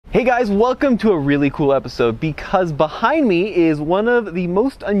Hey guys, welcome to a really cool episode because behind me is one of the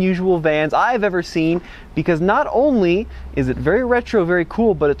most unusual vans I've ever seen, because not only is it very retro, very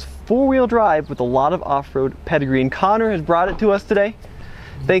cool, but it's four-wheel drive with a lot of off-road pedigree, and Connor has brought it to us today.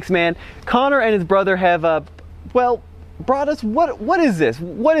 Thanks, man. Connor and his brother have, brought us, what is this?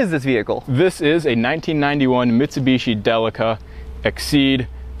 What is this vehicle? This is a 1991 Mitsubishi Delica Exceed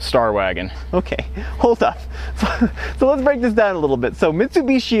Star Wagon. Okay, hold up. So let's break this down a little bit. So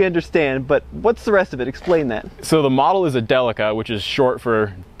Mitsubishi, I understand, but what's the rest of it? Explain that. So the model is a Delica, which is short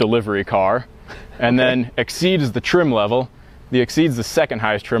for delivery car. And then Exceed is the trim level. The Exceed is the second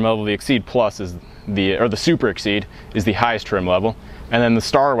highest trim level. The Exceed Plus is the Super Exceed is the highest trim level. And then the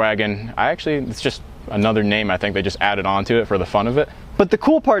Star Wagon, it's just another name I think they just added onto it for the fun of it. But the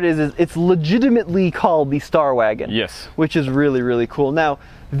cool part is it's legitimately called the Star Wagon. Yes. Which is really, really cool. Now,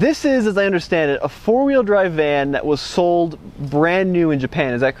 this is, as I understand it, a four-wheel drive van that was sold brand new in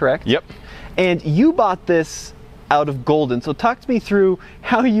Japan. Is that correct? Yep. And you bought this out of Golden. So talk to me through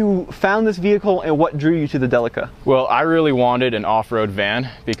how you found this vehicle and what drew you to the Delica. Well, I really wanted an off-road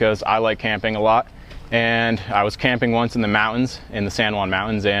van because I like camping a lot. And I was camping once in the mountains, in the San Juan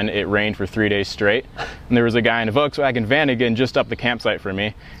Mountains, and it rained for 3 days straight. And there was a guy in a Volkswagen Vanagon just up the campsite for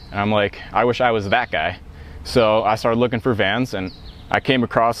me. And I'm like, I wish I was that guy. So I started looking for vans, and I came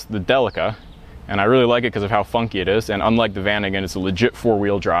across the Delica, and I really like it because of how funky it is. And unlike the Vanagon, it's a legit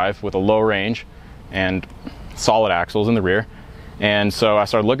four-wheel drive with a low range and solid axles in the rear. And so I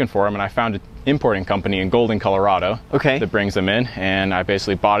started looking for them, and I found an importing company in Golden, Colorado that brings them in, and I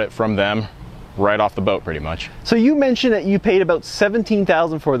basically bought it from them right off the boat, pretty much. So you mentioned that you paid about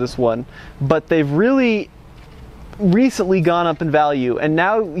 $17,000 for this one, but they've really recently gone up in value, and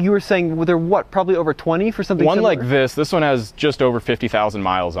now you were saying they're what, probably over 20 for something similar? Like this one has just over 50,000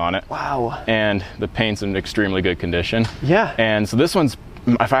 miles on it. Wow. And the paint's in extremely good condition. Yeah. And so this one's,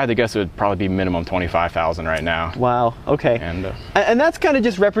 if I had to guess, it would probably be minimum 25,000 right now. Wow. Okay. And that's kind of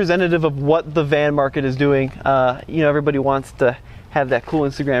just representative of what the van market is doing. You know, everybody wants to have that cool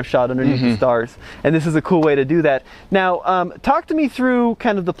Instagram shot underneath the stars, and this is a cool way to do that. Now, talk to me through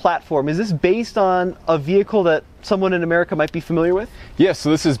kind of the platform. Is this based on a vehicle that someone in America might be familiar with? Yes, so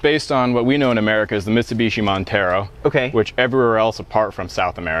this is based on what we know in America as the Mitsubishi Montero, which everywhere else apart from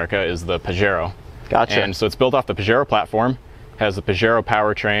South America is the Pajero. Gotcha. And so it's built off the Pajero platform, has the Pajero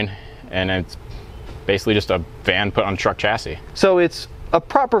powertrain, and it's basically just a van put on a truck chassis. So it's a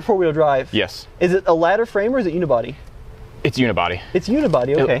proper four-wheel drive? Yes. Is it a ladder frame or is it unibody? It's unibody. It's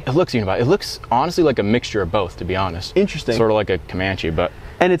unibody, okay. It looks unibody. It looks honestly like a mixture of both, to be honest. Interesting. Sort of like a Comanche, but...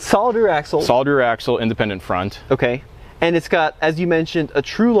 And it's solid rear axle. Solid rear axle, independent front. Okay. And it's got, as you mentioned, a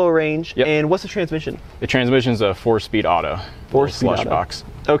true low range. Yep. And what's the transmission? The transmission's a 4-speed auto. 4-speed slush box.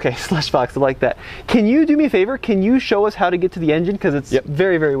 Okay, slush box, I like that. Can you do me a favor? Can you show us how to get to the engine? Because it's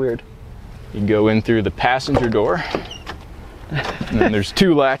very, very weird. You go in through the passenger door. And then there's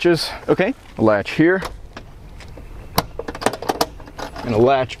two latches. Okay. A latch here. And a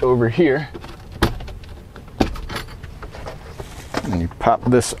latch over here. And you pop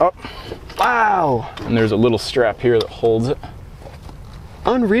this up. Wow! And there's a little strap here that holds it.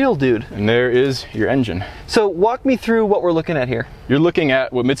 Unreal, dude. And there is your engine. So walk me through what we're looking at here. You're looking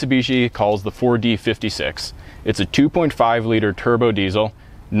at what Mitsubishi calls the 4D56. It's a 2.5 liter turbo diesel,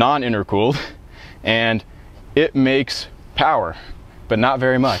 non-intercooled, and it makes power, but not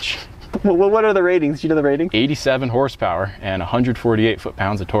very much. Well, what are the ratings? Do you know the ratings? 87 horsepower and 148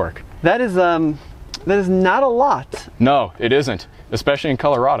 foot-pounds of torque. That is not a lot. No, it isn't, especially in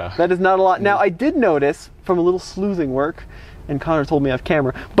Colorado. That is not a lot. Now, I did notice from a little sleuthing work, and Connor told me off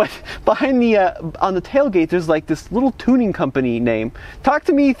camera, but behind the on the tailgate, there's like this little tuning company name. Talk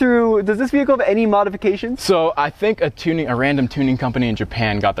to me through, does this vehicle have any modifications? So I think a random tuning company in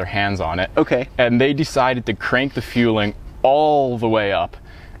Japan got their hands on it. Okay. And they decided to crank the fueling all the way up.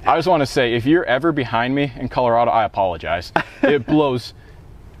 I just want to say, if you're ever behind me in Colorado, I apologize. It blows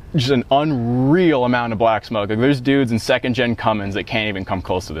just an unreal amount of black smoke. Like, there's dudes in second-gen Cummins that can't even come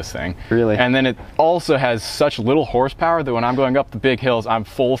close to this thing. Really? And then it also has such little horsepower that when I'm going up the big hills, I'm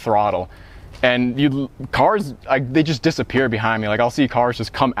full throttle. And cars, they just disappear behind me. Like, I'll see cars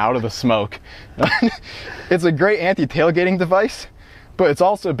just come out of the smoke. It's a great anti-tailgating device, but it's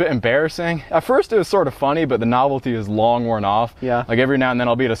also a bit embarrassing. At first it was sort of funny, but the novelty is long worn off. Yeah. Like, every now and then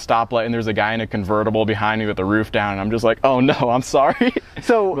I'll be at a stoplight and there's a guy in a convertible behind me with the roof down, and I'm just like, oh no, I'm sorry.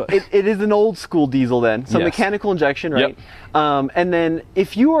 So it is an old school diesel then. So mechanical injection, right? Yep. And then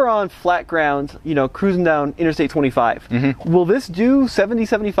if you are on flat ground, you know, cruising down Interstate 25, will this do 70,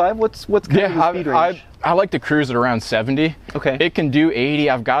 75? What's kind of the speed range? I like to cruise at around 70. Okay. It can do 80.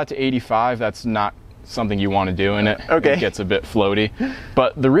 I've got it to 85. That's not something you want to do in it. Okay. It gets a bit floaty.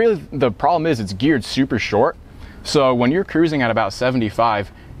 But the problem is it's geared super short. So when you're cruising at about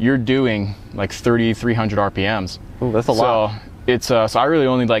 75, you're doing like 3,300 RPMs. Oh, that's a lot. So it's so I really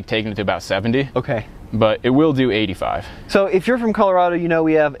only like taking it to about 70. Okay. But it will do 85. So if you're from Colorado, you know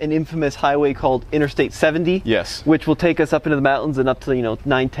we have an infamous highway called Interstate 70. Yes. Which will take us up into the mountains and up to, you know,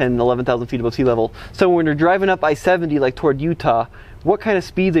 9, 10, 11,000 feet above sea level. So when you're driving up I-70 like toward Utah, what kind of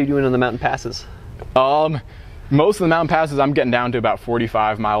speeds are you doing on the mountain passes? Most of the mountain passes I'm getting down to about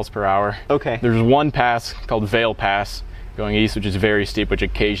 45 miles per hour. Okay. There's one pass called Vail Pass going east, which is very steep, which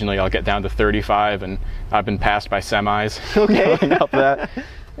occasionally I'll get down to 35, and I've been passed by semis. Okay. Going up that.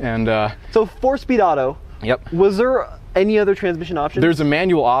 And so 4-speed auto. Yep. Was there any other transmission option? There's a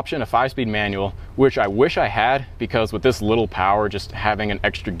manual option, a 5-speed manual, which I wish I had, because with this little power, just having an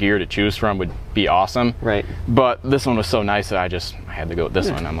extra gear to choose from would be awesome. Right. But this one was so nice that I had to go with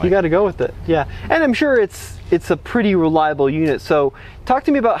this one. I'm like, you got to go with it. Yeah. And I'm sure it's a pretty reliable unit. So talk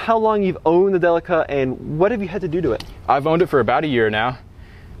to me about how long you've owned the Delica and what have you had to do to it? I've owned it for about a year now.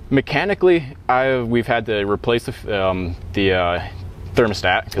 Mechanically, we've had to replace the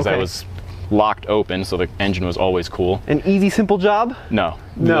thermostat because that was locked open, so the engine was always cool. An easy, simple job? No.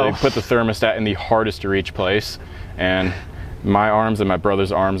 No. They put the thermostat in the hardest to reach place, and my arms and my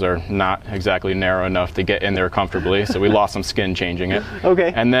brother's arms are not exactly narrow enough to get in there comfortably, so we lost some skin changing it.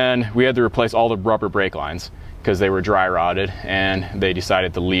 Okay. And then we had to replace all the rubber brake lines because they were dry rotted, and they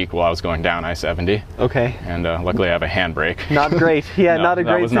decided to leak while I was going down I-70. Okay. And luckily I have a handbrake. Not great. Yeah, No, not a that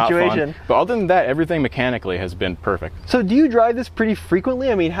great was not situation. fun. But other than that, everything mechanically has been perfect. So do you drive this pretty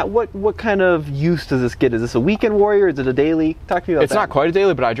frequently? I mean, what kind of use does this get? Is this a weekend warrior? Is it a daily? Talk to me about It's that. not quite a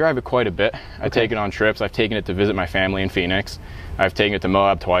daily, but I drive it quite a bit. I take it on trips. I've taken it to visit my family in Phoenix. I've taken it to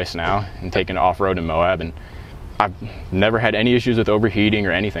Moab twice now, and taken it off-road in Moab, and I've never had any issues with overheating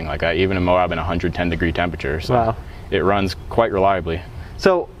or anything like that, even in Moab in 110-degree temperature. So wow. It runs quite reliably.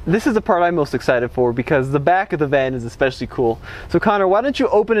 So this is the part I'm most excited for because the back of the van is especially cool. So Connor, why don't you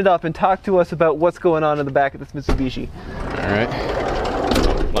open it up and talk to us about what's going on in the back of this Mitsubishi? All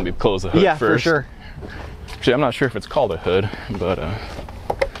right. Let me close the hood yeah, first. for sure. Actually, I'm not sure if it's called a hood, but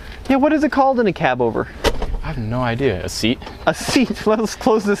yeah, what is it called in a cab over? I have no idea. A seat? A seat. Let's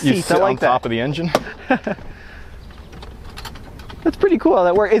close the seat. You sit I like on top of the engine. That's pretty cool how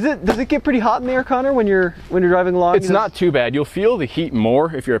that works. Does it get pretty hot in there, Connor, when you're driving along? It's not too bad. You'll feel the heat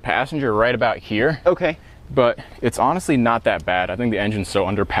more if you're a passenger right about here. Okay. But it's honestly not that bad. I think the engine's so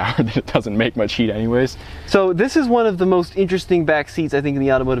underpowered that it doesn't make much heat anyways. So this is one of the most interesting back seats, I think, in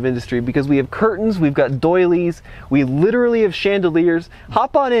the automotive industry because we have curtains, we've got doilies, we literally have chandeliers.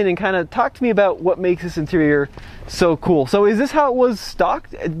 Hop on in and kind of talk to me about what makes this interior so cool. So is this how it was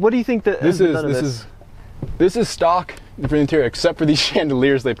stocked? What do you think that This is stock for the interior, except for these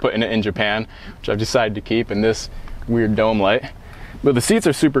chandeliers they put in it in Japan, which I've decided to keep, and this weird dome light. But the seats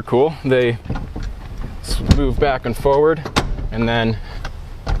are super cool. They move back and forward, and then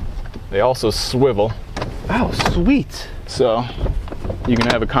they also swivel. Wow, sweet. So you can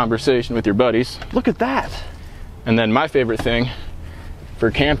have a conversation with your buddies. Look at that. And then my favorite thing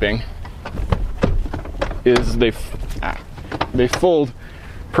for camping is they fold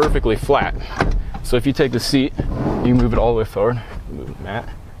perfectly flat. So if you take the seat, you move it all the way forward, move the mat,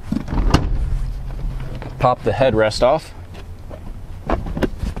 pop the headrest off,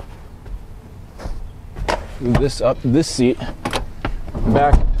 move this up, this seat,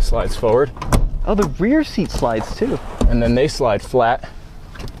 back slides forward. Oh, the rear seat slides too. And then they slide flat,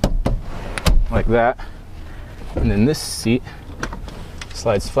 like that. And then this seat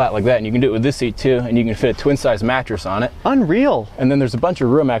slides flat like that, and you can do it with this seat too, and you can fit a twin-size mattress on it. Unreal. And then there's a bunch of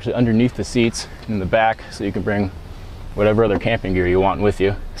room actually underneath the seats in the back, so you can bring whatever other camping gear you want with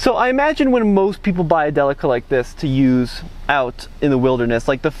you. So I imagine when most people buy a Delica like this to use out in the wilderness,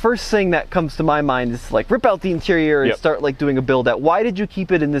 like the first thing that comes to my mind is like rip out the interior and start like doing a build out. Why did you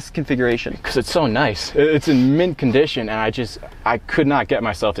keep it in this configuration? Because it's so nice. It's in mint condition, and I could not get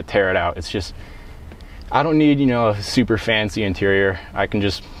myself to tear it out. It's just, I don't need, a super fancy interior. I can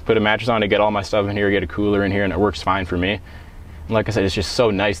just put a mattress on to get all my stuff in here, get a cooler in here, and it works fine for me. And like I said, it's just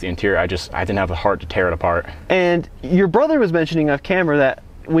so nice, the interior. I didn't have the heart to tear it apart. And your brother was mentioning off camera that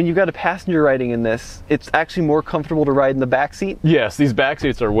when you got a passenger riding in this, it's actually more comfortable to ride in the back seat? Yes, these back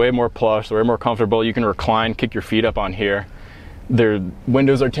seats are way more plush, they're way more comfortable. You can recline, kick your feet up on here. Their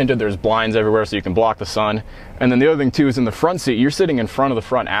windows are tinted, there's blinds everywhere so you can block the sun. And then the other thing too is in the front seat, you're sitting in front of the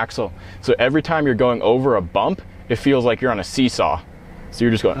front axle. So every time you're going over a bump, it feels like you're on a seesaw. So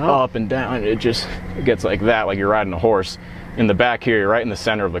you're just going up and down, and it gets like that, like you're riding a horse. In the back here, you're right in the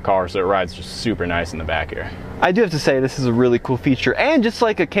center of the car, so it rides just super nice in the back here. I do have to say this is a really cool feature, and just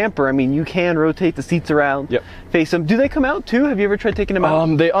like a camper, I mean, you can rotate the seats around, face them. Do they come out too? Have you ever tried taking them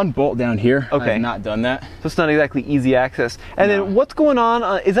out? They unbolt down here. Okay. I have not done that. So it's not exactly easy access. And then what's going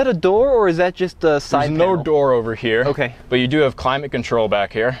on? Is that a door or is that just a side panel? There's no door over here. Okay. But you do have climate control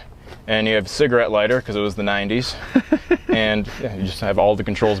back here, and you have cigarette lighter because it was the 90s, and yeah, you just have all the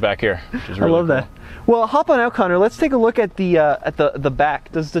controls back here, which is really I love that. Well, hop on out, Connor. Let's take a look at the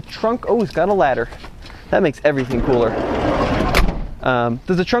back. Does the trunk? Oh, it's got a ladder. That makes everything cooler.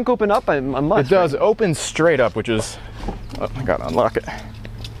 Does the trunk open up? I must. It does. It opens straight up, which is. Oh, I gotta unlock it.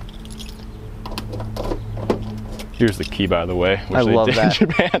 Here's the key, by the way. Which I love that. In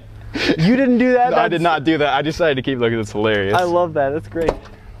Japan. You didn't do that? No, I did not do that. I decided to keep looking. It's hilarious. I love that. That's great.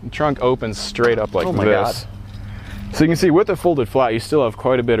 The trunk opens straight up like this. Oh my God. So you can see with the folded flat, you still have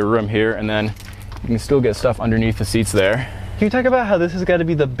quite a bit of room here, and then you can still get stuff underneath the seats there. Can you talk about how this has got to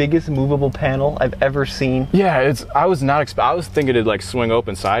be the biggest movable panel I've ever seen? Yeah, I was thinking it'd like swing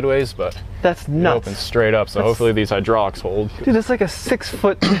open sideways, but that's nuts. It opens straight up, so hopefully these hydraulics hold. Dude, it's like a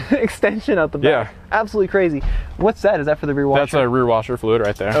 6-foot extension out the back. Yeah. Absolutely crazy. What's that? Is that for the rear washer? That's a rear washer fluid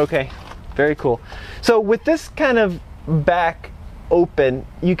right there. Okay, very cool. So with this kind of back open,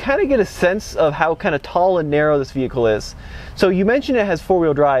 you kind of get a sense of how kind of tall and narrow this vehicle is. So you mentioned it has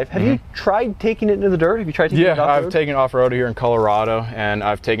 4-wheel drive. Have you tried taking it into the dirt? Have you tried taking it off-road? Yeah, I've taken off-road here in Colorado, and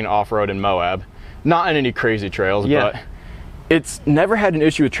I've taken off-road in Moab. Not in any crazy trails, but it's never had an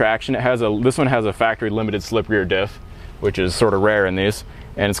issue with traction. This one has a factory limited slip rear diff, which is sort of rare in these,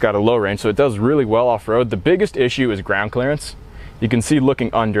 and it's got a low range, so it does really well off-road. The biggest issue is ground clearance. You can see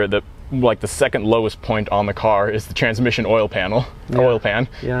looking under it, like the second lowest point on the car is the transmission oil pan,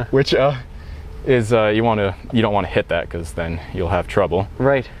 which is you don't want to hit that because then you'll have trouble.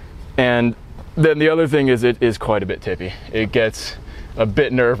 Right. And then the other thing is it is quite a bit tippy. It gets a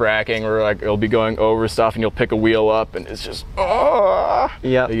bit nerve-wracking, where like it'll be going over stuff and you'll pick a wheel up and it's just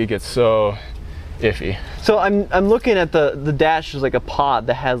it gets so iffy. So I'm looking at the dash. There's like a pod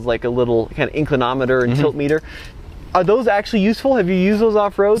that has like a little kind of inclinometer and tilt meter. Are those actually useful? Have you used those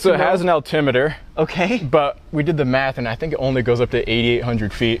off-road? So it has an altimeter. Okay. But we did the math, and I think it only goes up to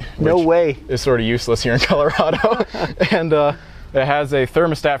 8,800 feet. No way. Is sort of useless here in Colorado. And it has a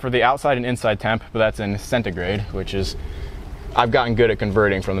thermostat for the outside and inside temp, but that's in centigrade, which is, I've gotten good at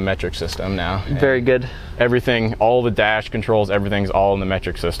converting from the metric system now. Very good. Everything, all the dash controls, everything's all in the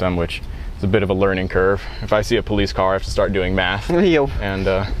metric system, which is a bit of a learning curve. If I see a police car, I have to start doing math. And you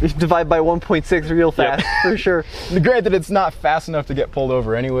divide by 1.6 real fast, for sure. Granted, it's not fast enough to get pulled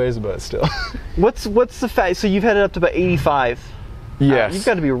over anyways, but still. What's the fact? So you've had it up to about 85. Yes. You've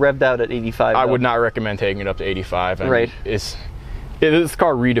got to be revved out at 85. I would not recommend taking it up to 85. Right. This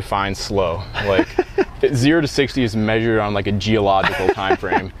car redefines slow. Like 0 to 60 is measured on like a geological time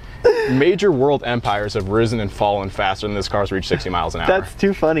frame. Major world empires have risen and fallen faster than this car's reached 60 miles an hour. That's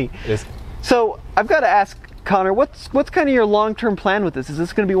too funny. So I've got to ask, Connor, what's kind of your long-term plan with this? Is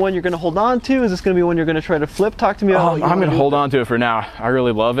this going to be one you're going to hold on to? Is this going to be one you're going to try to flip? Talk to me about I'm going to hold on to it for now. I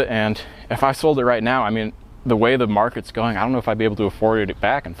really love it, and if I sold it right now, I mean, the way the market's going, I don't know if I'd be able to afford it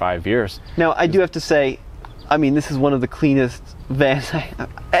back in 5 years. Now, I do have to say, I mean, this is one of the cleanest vans,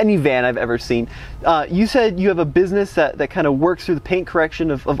 any van I've ever seen. You said you have a business that kind of works through the paint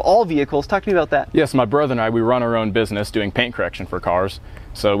correction of all vehicles. Talk to me about that. Yes, my brother and I, we run our own business doing paint correction for cars.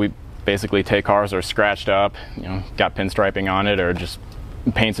 So we basically take cars that are scratched up, got pinstriping on it, or just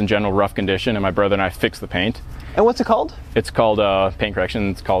paint's in general rough condition, and my brother and I fix the paint. And what's it called? It's called paint correction.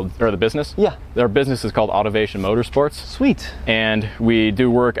 It's called, or the business? Yeah. Our business is called Autovation Motorsports. Sweet. And we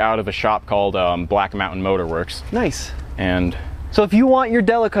do work out of a shop called Black Mountain Motor Works. Nice. And so if you want your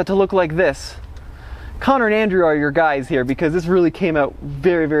Delica to look like this, Connor and Andrew are your guys here, because this really came out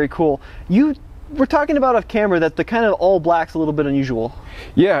very, very cool. We're talking about off camera that the kind of all black's a little bit unusual.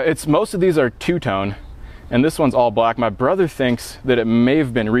 Yeah, most of these are two-tone, and this one's all black. My brother thinks that it may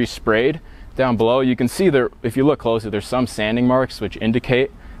have been resprayed. Down below, you can see there, if you look closely, there's some sanding marks which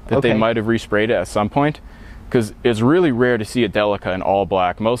indicate that they might have resprayed it at some point, because it's really rare to see a Delica in all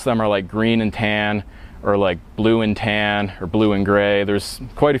black. Most of them are like green and tan, or like blue and tan, or blue and gray. There's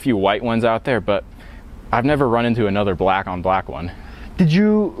quite a few white ones out there, but I've never run into another black on black one. Did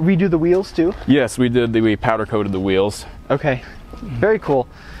you redo the wheels too? Yes, we did. We powder coated the wheels. Okay, very cool.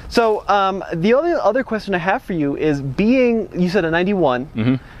 So the other question I have for you is, being, you said a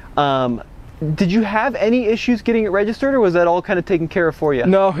 91, Did you have any issues getting it registered, or was that all kind of taken care of for you?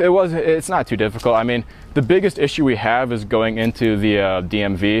 No, it wasn't. It's not too difficult. I mean, the biggest issue we have is going into the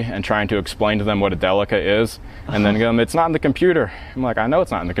DMV and trying to explain to them what a Delica is, and then going, it's not in the computer. I'm like, I know it's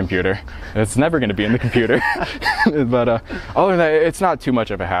not in the computer. It's never going to be in the computer. But other than that, it's not too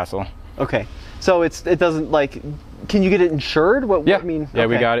much of a hassle. Okay, so it doesn't, like, can you get it insured? Yeah, I mean, yeah, okay.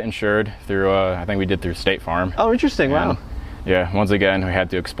 we got it insured through, I think we did through State Farm. Oh, interesting, And, wow. yeah, once again, we had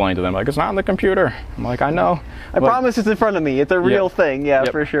to explain to them, like, it's not on the computer. I'm like, I know. I promise it's in front of me. It's a real thing, yeah,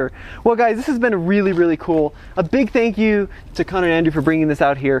 for sure. Well, guys, this has been really, really cool. A big thank you to Connor and Andrew for bringing this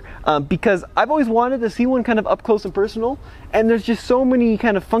out here, because I've always wanted to see one kind of up close and personal, and there's just so many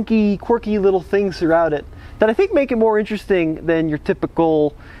kind of funky, quirky little things throughout it that I think make it more interesting than your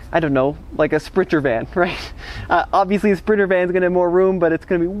typical, I don't know, like a Sprinter van, right? Obviously, a Sprinter van is going to have more room, but it's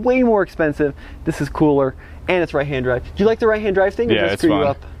going to be way more expensive. This is cooler, and it's right-hand drive. Do you like the right-hand drive thing? Or Yeah, does it it's screw fun. you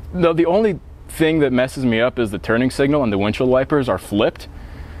up? No, the only thing that messes me up is the turning signal and the windshield wipers are flipped.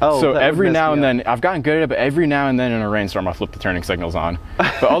 Oh, so that would every mess now me and up. then, I've gotten good at it, but every now and then in a rainstorm, I flip the turning signals on.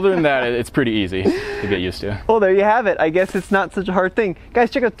 But other than that, it's pretty easy to get used to. Well, there you have it. I guess it's not such a hard thing. Guys,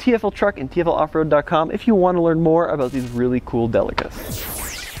 check out TFL Truck and TFLOffroad.com if you want to learn more about these really cool Delicas.